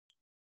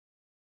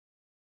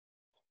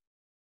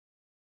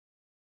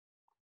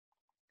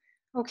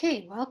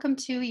Okay, welcome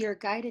to your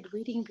guided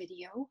reading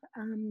video.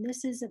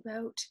 This is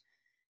about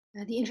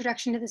the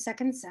introduction to the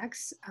second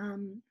sex,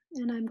 and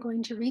I'm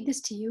going to read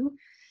this to you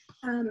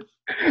um,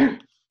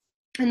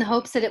 in the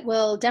hopes that it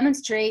will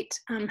demonstrate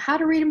how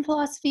to read in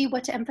philosophy,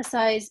 what to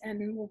emphasize,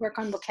 and we'll work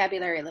on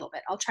vocabulary a little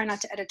bit. I'll try not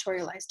to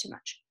editorialize too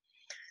much.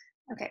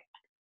 Okay.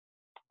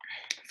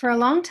 For a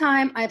long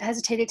time, I've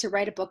hesitated to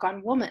write a book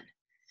on woman.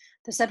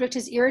 The subject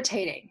is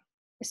irritating,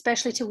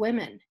 especially to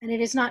women, and it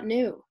is not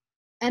new.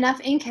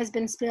 Enough ink has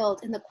been spilled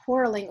in the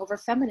quarreling over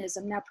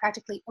feminism, now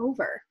practically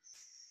over.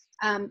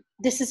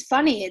 This is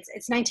funny.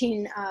 It's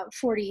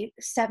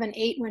 1947,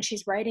 8 when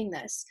she's writing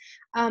this.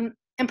 And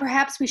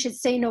perhaps we should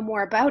say no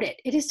more about it.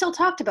 It is still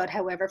talked about,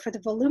 however, for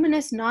the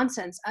voluminous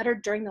nonsense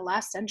uttered during the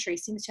last century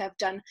seems to have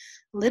done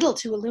little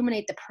to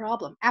illuminate the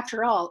problem.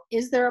 After all,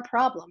 is there a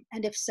problem?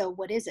 And if so,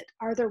 what is it?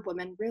 Are there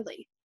women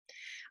really?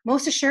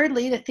 Most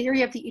assuredly, the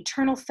theory of the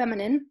eternal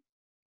feminine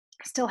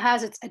still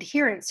has its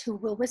adherents who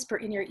will whisper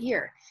in your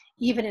ear,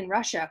 even in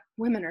Russia,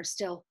 women are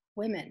still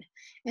women.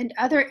 And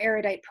other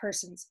erudite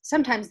persons,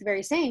 sometimes the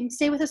very same,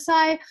 say with a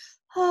sigh,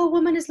 oh,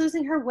 woman is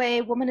losing her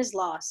way, woman is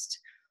lost.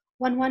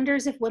 One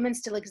wonders if women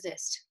still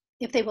exist,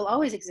 if they will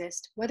always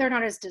exist, whether or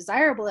not it's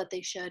desirable that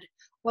they should,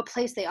 what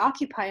place they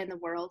occupy in the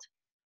world,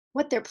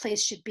 what their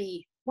place should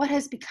be, what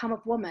has become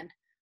of woman,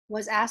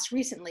 was asked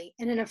recently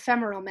in an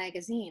ephemeral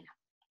magazine.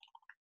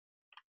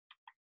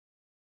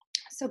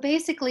 So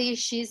basically,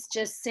 she's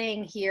just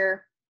saying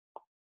here,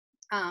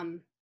 her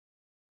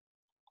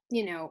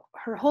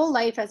whole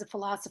life as a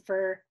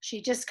philosopher,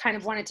 she just kind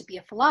of wanted to be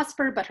a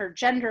philosopher, but her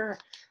gender,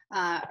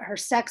 her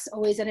sex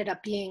always ended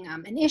up being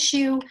an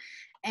issue.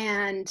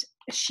 And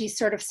she's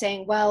sort of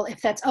saying, well,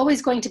 if that's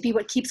always going to be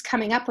what keeps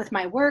coming up with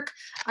my work,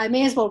 I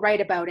may as well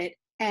write about it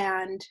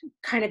and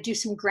kind of do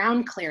some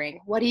ground clearing.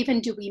 What even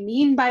do we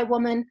mean by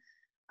woman?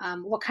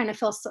 What kind of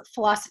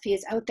philosophy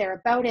is out there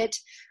about it?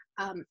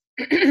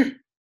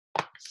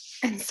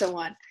 And so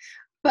on.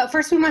 But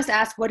first we must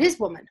ask, what is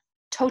woman?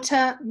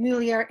 Tota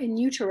mulier in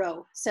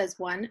utero, says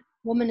one.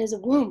 Woman is a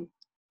womb.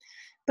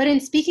 But in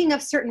speaking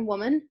of certain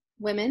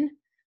women,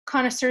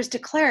 connoisseurs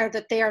declare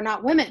that they are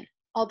not women,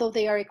 although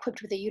they are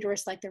equipped with a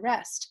uterus like the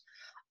rest.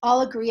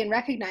 All agree in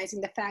recognizing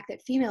the fact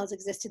that females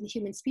exist in the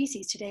human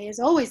species today, as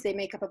always they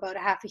make up about a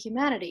half of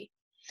humanity.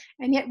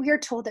 And yet we are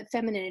told that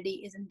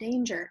femininity is in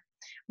danger.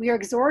 We are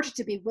exhorted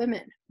to be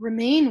women,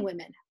 remain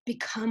women,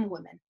 become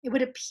women. It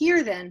would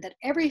appear then that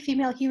every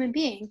female human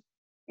being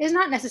is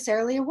not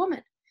necessarily a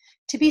woman.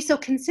 To be so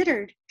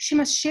considered, she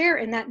must share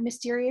in that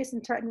mysterious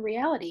and threatened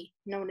reality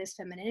known as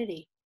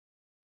femininity.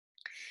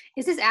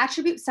 Is this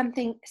attribute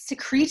something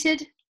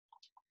secreted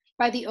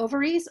by the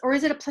ovaries, or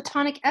is it a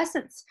platonic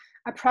essence,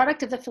 a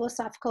product of the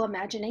philosophical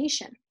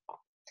imagination?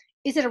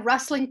 Is it a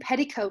rustling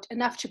petticoat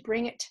enough to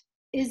bring it?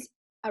 Is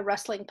a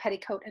rustling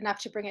petticoat enough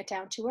to bring it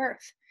down to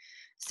earth?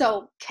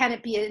 So can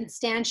it be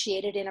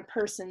instantiated in a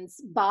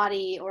person's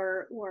body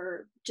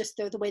or just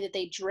the way that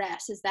they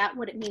dress? Is that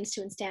what it means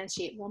to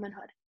instantiate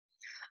womanhood?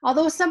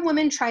 Although some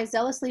women try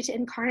zealously to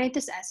incarnate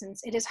this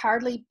essence, it is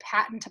hardly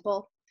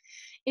patentable.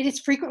 It is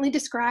frequently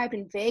described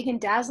in vague and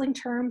dazzling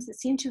terms that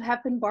seem to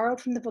have been borrowed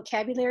from the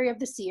vocabulary of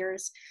the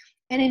seers,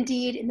 and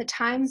indeed, in the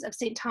times of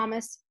St.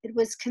 Thomas, it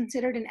was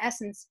considered in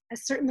essence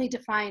as certainly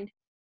defined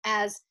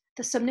as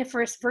the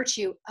somniferous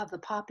virtue of the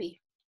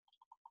poppy.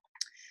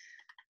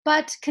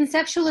 But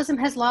conceptualism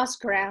has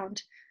lost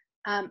ground.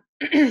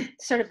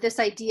 Sort of this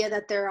idea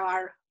that there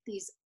are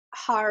these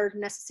hard,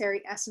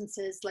 necessary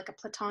essences, like a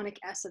platonic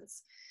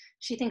essence.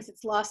 She thinks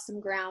it's lost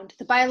some ground.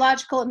 The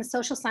biological and the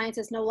social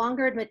sciences no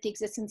longer admit the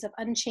existence of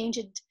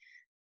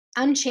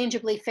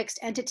unchangeably fixed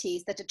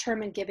entities that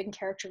determine given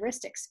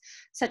characteristics,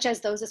 such as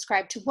those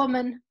ascribed to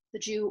woman, the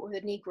Jew, or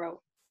the Negro.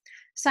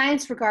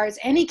 Science regards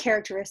any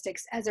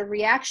characteristics as a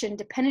reaction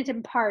dependent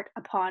in part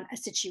upon a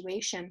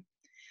situation.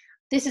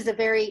 This is a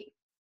very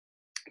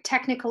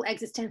technical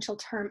existential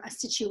term, a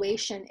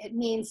situation. It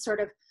means sort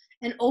of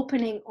an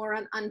opening or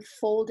an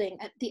unfolding,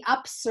 the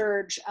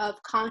upsurge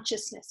of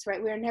consciousness,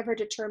 right? We are never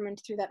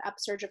determined through that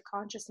upsurge of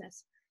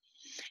consciousness.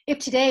 If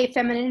today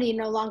femininity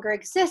no longer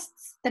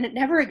exists, then it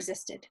never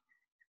existed.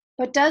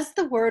 But does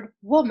the word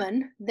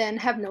woman then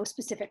have no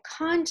specific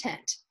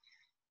content?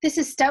 This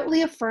is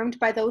stoutly affirmed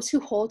by those who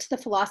hold to the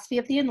philosophy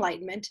of the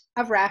Enlightenment,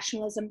 of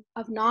rationalism,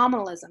 of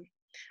nominalism.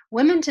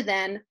 Women to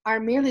them are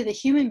merely the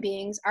human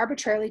beings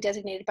arbitrarily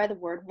designated by the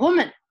word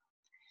woman.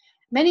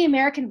 Many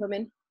American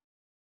women,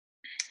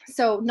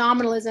 so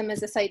nominalism is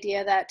this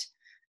idea that,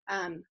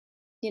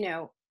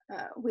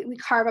 we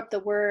carve up the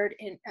word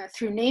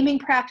through naming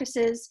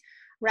practices.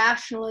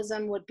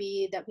 Rationalism would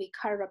be that we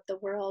carve up the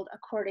world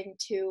according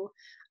to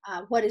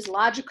what is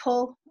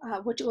logical,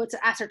 what's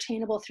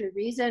ascertainable through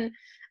reason,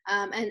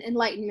 and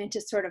enlightenment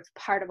is sort of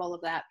part of all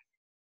of that,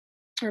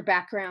 or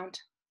background.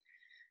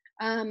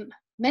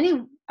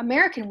 Many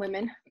American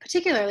women,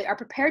 particularly, are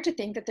prepared to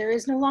think that there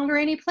is no longer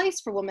any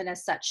place for women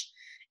as such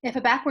If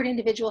a backward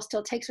individual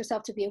still takes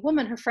herself to be a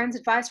woman, her friends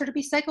advise her to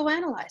be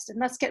psychoanalyzed and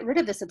thus get rid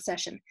of this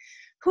obsession.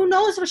 Who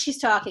knows what she's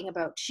talking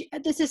about?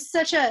 This is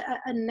such a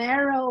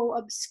narrow,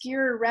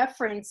 obscure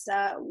reference.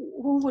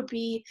 Who would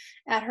be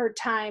at her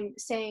time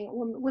saying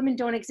women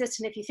don't exist,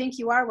 and if you think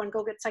you are one,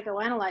 go get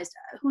psychoanalyzed?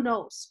 Who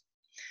knows?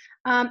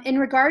 In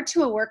regard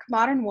to a work,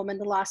 Modern Woman,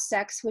 The Lost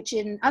Sex, which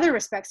in other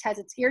respects has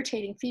its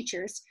irritating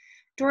features,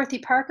 Dorothy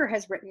Parker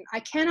has written, I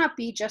cannot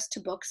be just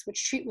to books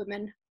which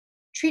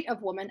treat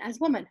of woman as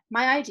woman.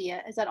 My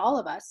idea is that all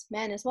of us,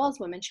 men as well as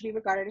women, should be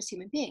regarded as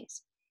human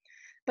beings.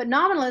 But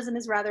nominalism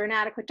is rather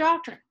inadequate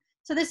doctrine.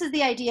 So this is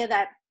the idea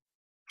that,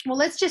 well,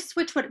 let's just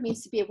switch what it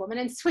means to be a woman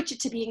and switch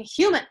it to being a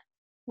human.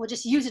 We'll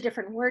just use a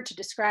different word to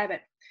describe it.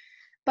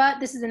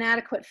 But this is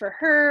inadequate for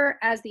her,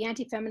 as the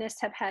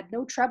anti-feminists have had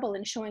no trouble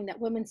in showing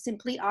that women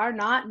simply are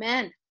not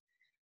men.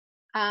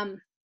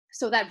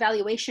 So that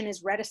valuation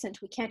is reticent.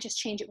 We can't just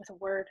change it with a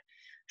word.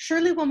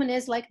 Surely woman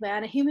is, like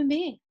man, a human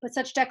being, but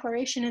such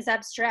declaration is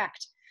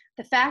abstract.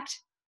 The fact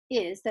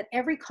is that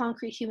every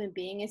concrete human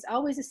being is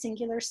always a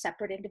singular,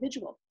 separate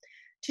individual.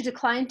 To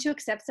decline to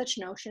accept such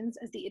notions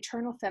as the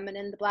eternal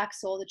feminine, the black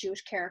soul, the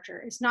Jewish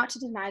character, is not to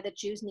deny that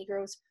Jews,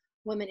 Negroes,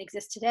 women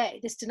exist today.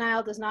 This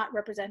denial does not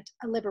represent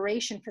a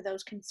liberation for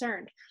those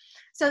concerned.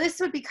 So this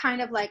would be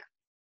kind of like,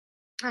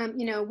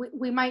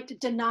 we might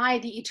deny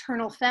the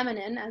eternal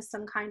feminine as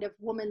some kind of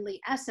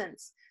womanly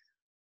essence,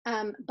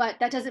 but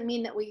that doesn't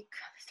mean that we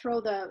throw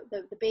the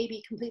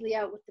baby completely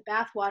out with the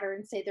bathwater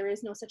and say there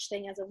is no such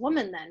thing as a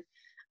woman then.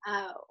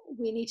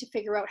 We need to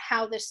figure out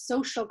how this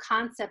social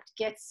concept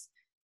gets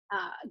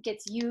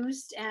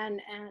used and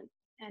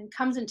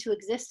comes into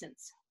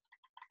existence.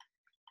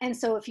 And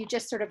so if you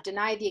just sort of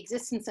deny the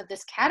existence of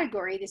this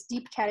category, this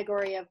deep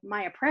category of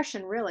my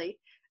oppression, really,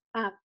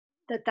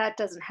 that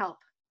doesn't help.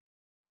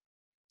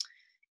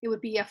 It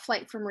would be a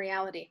flight from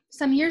reality.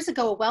 Some years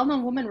ago, a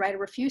well-known woman writer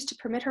refused to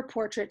permit her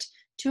portrait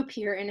to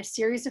appear in a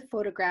series of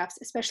photographs,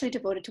 especially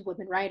devoted to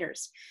women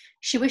writers.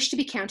 She wished to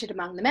be counted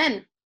among the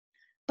men.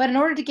 But in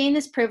order to gain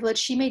this privilege,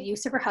 she made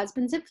use of her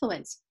husband's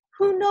influence.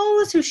 Who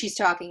knows who she's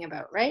talking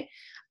about, right?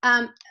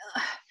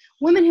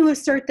 Women who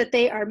assert that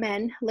they are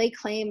men lay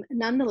claim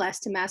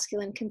nonetheless to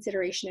masculine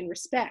consideration and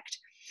respect.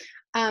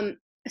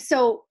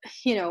 So,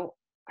 the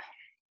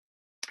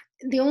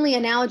only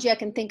analogy I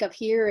can think of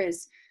here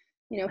is,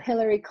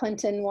 Hillary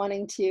Clinton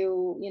wanting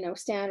to,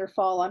 stand or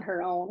fall on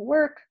her own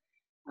work,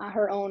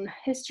 her own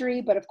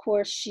history. But of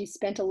course, she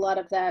spent a lot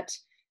of that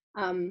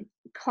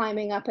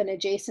climbing up and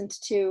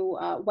adjacent to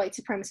white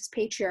supremacist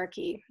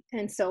patriarchy.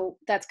 And so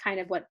that's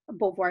kind of what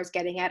Beauvoir is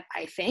getting at,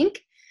 I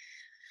think.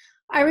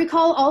 I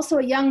recall also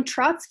a young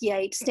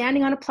Trotskyite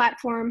standing on a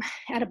platform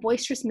at a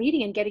boisterous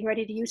meeting and getting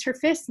ready to use her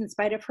fists in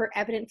spite of her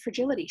evident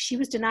fragility. She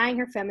was denying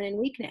her feminine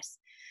weakness,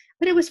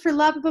 but it was for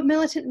love of a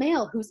militant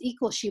male whose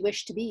equal she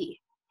wished to be.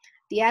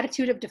 The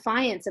attitude of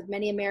defiance of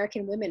many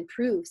American women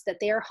proves that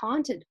they are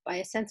haunted by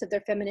a sense of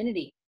their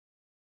femininity.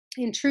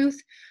 In truth,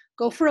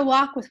 go for a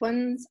walk with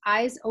one's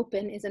eyes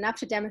open is enough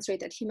to demonstrate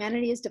that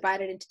humanity is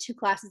divided into two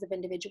classes of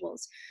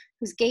individuals,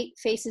 whose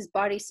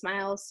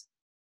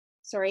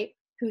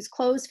whose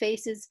clothes,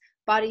 faces,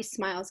 bodies,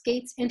 smiles,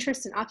 gaits,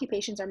 interests, and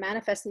occupations are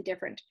manifestly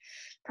different.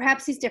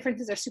 Perhaps these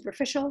differences are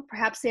superficial,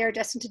 perhaps they are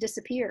destined to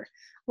disappear.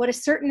 What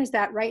is certain is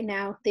that right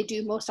now, they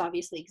do most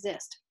obviously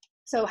exist.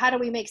 So how do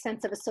we make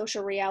sense of a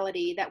social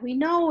reality that we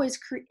know is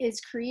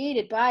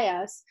created by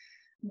us,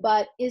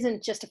 but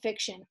isn't just a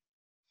fiction?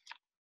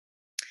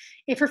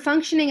 If her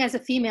functioning as a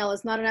female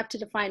is not enough to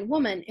define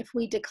woman, if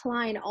we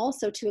decline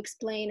also to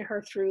explain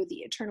her through the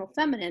eternal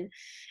feminine,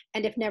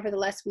 and if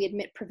nevertheless we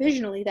admit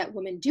provisionally that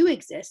women do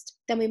exist,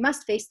 then we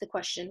must face the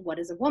question, what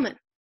is a woman?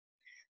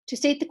 To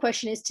state the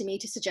question is to me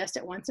to suggest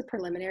at once a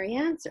preliminary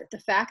answer. The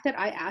fact that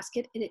I ask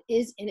it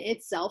is in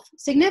itself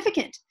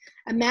significant.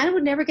 A man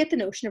would never get the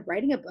notion of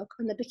writing a book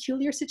on the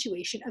peculiar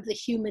situation of the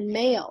human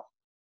male.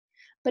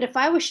 But if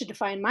I wish to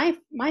define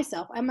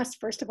myself, I must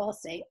first of all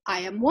say, I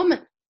am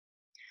woman.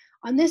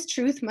 On this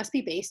truth must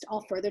be based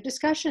all further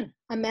discussion.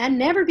 A man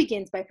never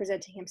begins by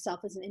presenting himself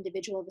as an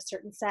individual of a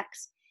certain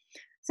sex.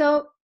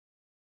 So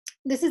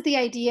this is the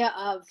idea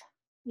of,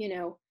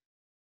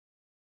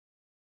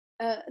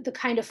 the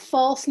kind of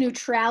false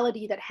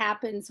neutrality that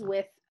happens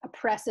with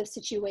oppressive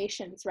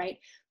situations, right?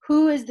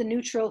 Who is the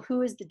neutral?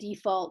 Who is the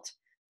default?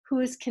 Who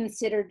is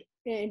considered,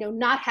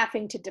 not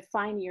having to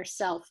define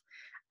yourself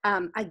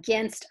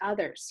against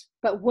others?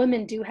 But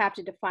women do have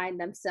to define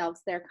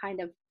themselves. They're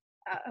kind of,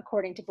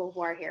 according to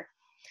Beauvoir here.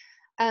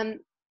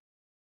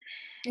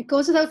 It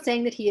goes without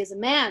saying that he is a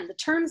man. The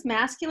terms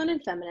masculine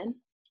and feminine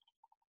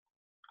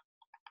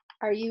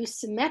are used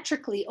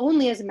symmetrically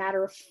only as a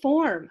matter of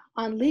form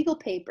on legal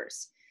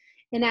papers.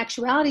 In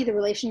actuality, the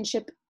relation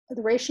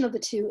of the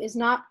two is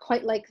not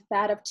quite like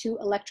that of two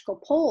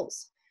electrical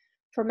poles.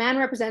 For man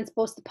represents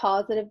both the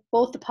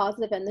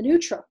positive and the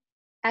neutral,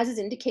 as is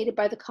indicated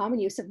by the common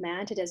use of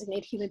man to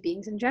designate human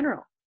beings in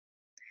general.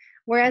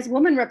 Whereas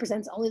woman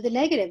represents only the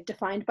negative,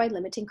 defined by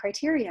limiting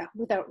criteria,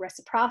 without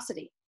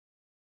reciprocity.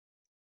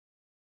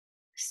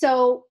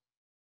 So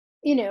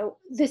you know,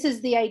 this is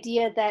the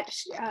idea that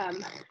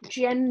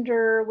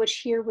gender, which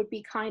here would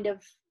be kind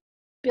of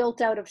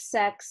built out of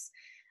sex,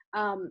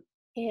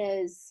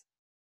 is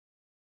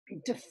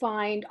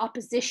defined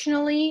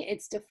oppositionally,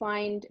 it's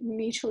defined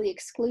mutually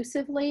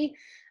exclusively,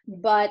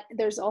 but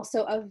there's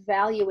also a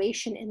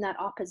valuation in that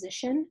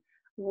opposition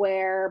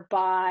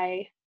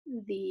whereby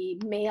the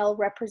male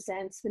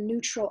represents the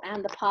neutral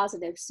and the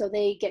positive. So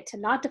they get to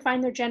not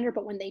define their gender,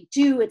 but when they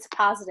do, it's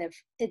positive.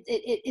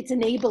 It's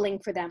enabling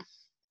for them.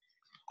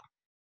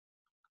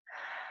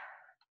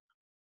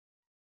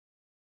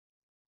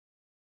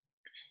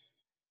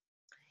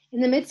 In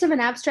the midst of an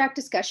abstract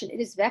discussion, it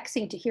is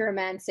vexing to hear a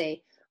man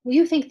say, "Well,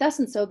 you think thus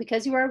and so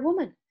because you are a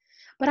woman."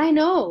 But I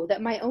know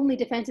that my only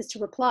defense is to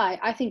reply,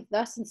 "I think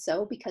thus and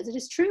so because it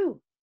is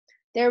true,"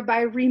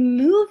 thereby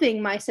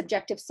removing my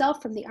subjective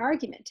self from the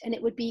argument, and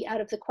it would be out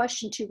of the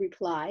question to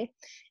reply,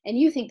 "And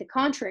you think the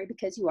contrary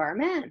because you are a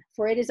man,"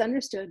 for it is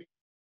understood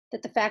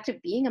that the fact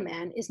of being a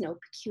man is no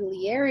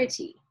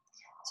peculiarity.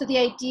 So the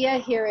idea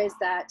here is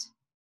that,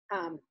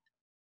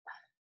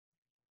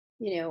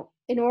 you know,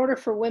 in order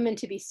for women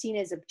to be seen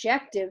as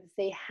objective,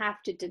 they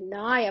have to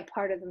deny a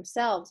part of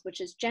themselves, which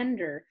is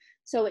gender.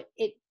 So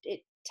it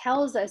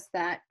tells us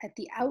that at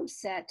the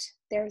outset,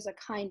 there's a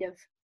kind of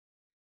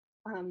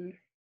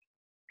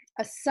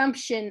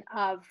assumption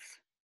of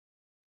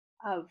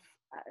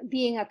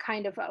being a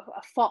kind of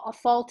a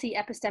faulty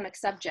epistemic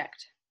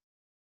subject.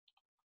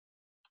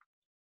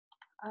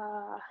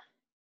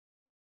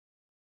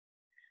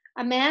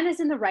 A man is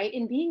in the right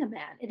in being a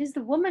man. It is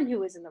the woman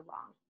who is in the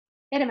wrong.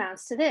 It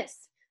amounts to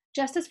this.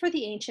 Just as for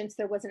the ancients,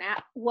 there was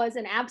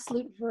an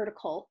absolute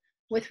vertical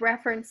with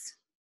reference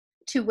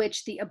to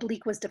which the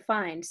oblique was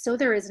defined, so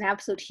there is an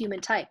absolute human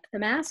type, the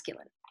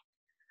masculine.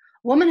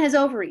 Woman has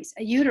ovaries,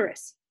 a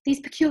uterus. These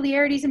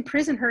peculiarities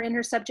imprison her in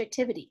her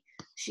subjectivity.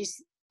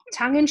 She's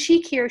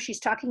tongue-in-cheek here. She's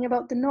talking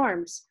about the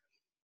norms.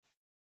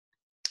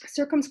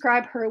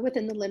 Circumscribe her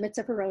within the limits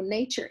of her own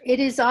nature. It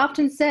is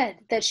often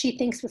said that she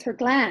thinks with her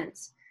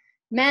glands.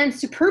 Man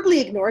superbly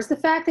ignores the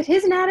fact that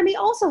his anatomy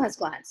also has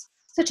glands,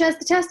 such as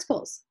the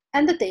testicles,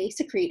 and that they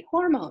secrete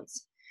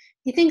hormones.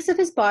 He thinks of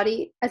his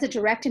body as a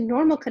direct and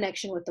normal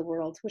connection with the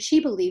world, which he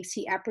believes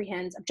he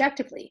apprehends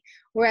objectively,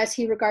 whereas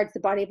he regards the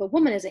body of a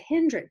woman as a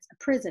hindrance, a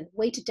prison,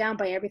 weighted down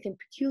by everything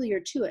peculiar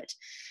to it.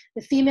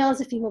 The female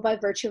is a female by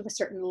virtue of a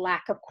certain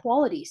lack of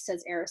qualities,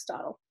 says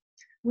Aristotle.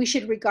 We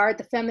should regard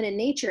the feminine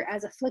nature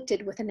as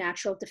afflicted with a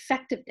natural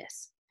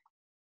defectiveness.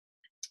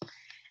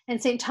 And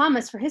St.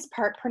 Thomas, for his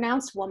part,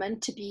 pronounced woman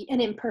to be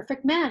an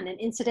imperfect man, an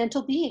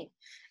incidental being.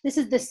 This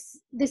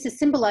is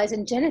symbolized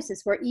in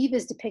Genesis, where Eve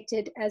is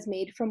depicted as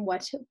made from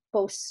what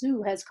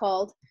Bossuet has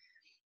called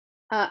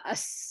a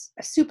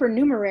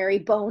supernumerary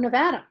bone of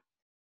Adam.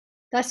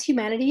 Thus,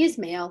 humanity is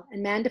male,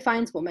 and man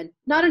defines woman,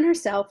 not in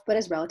herself, but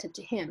as relative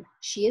to him.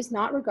 She is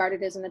not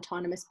regarded as an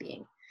autonomous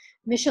being.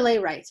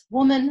 Michelet writes,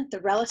 woman, the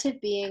relative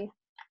being,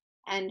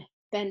 and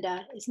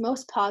Benda is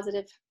most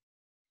positive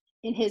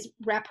in his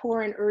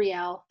rapport in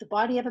Uriel. The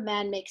body of a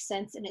man makes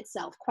sense in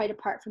itself, quite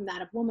apart from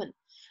that of woman,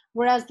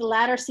 whereas the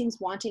latter seems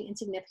wanting,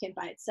 insignificant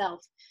by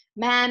itself.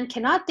 Man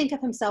cannot think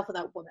of himself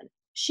without woman.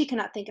 She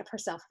cannot think of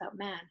herself without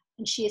man,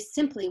 and she is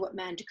simply what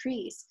man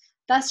decrees.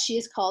 Thus she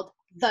is called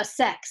the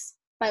sex,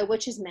 by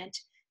which is meant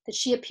that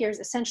she appears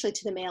essentially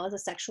to the male as a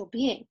sexual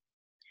being.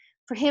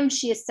 For him,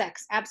 she is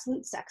sex,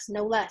 absolute sex,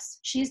 no less.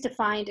 She is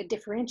defined and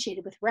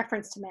differentiated with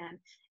reference to man,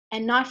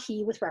 and not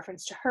he with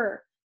reference to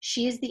her.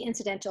 She is the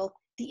incidental,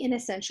 the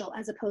inessential,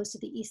 as opposed to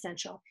the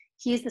essential.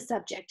 He is the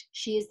subject.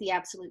 She is the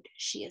absolute.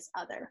 She is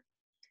other.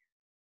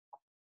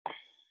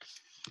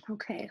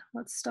 Okay,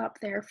 let's stop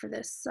there for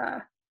this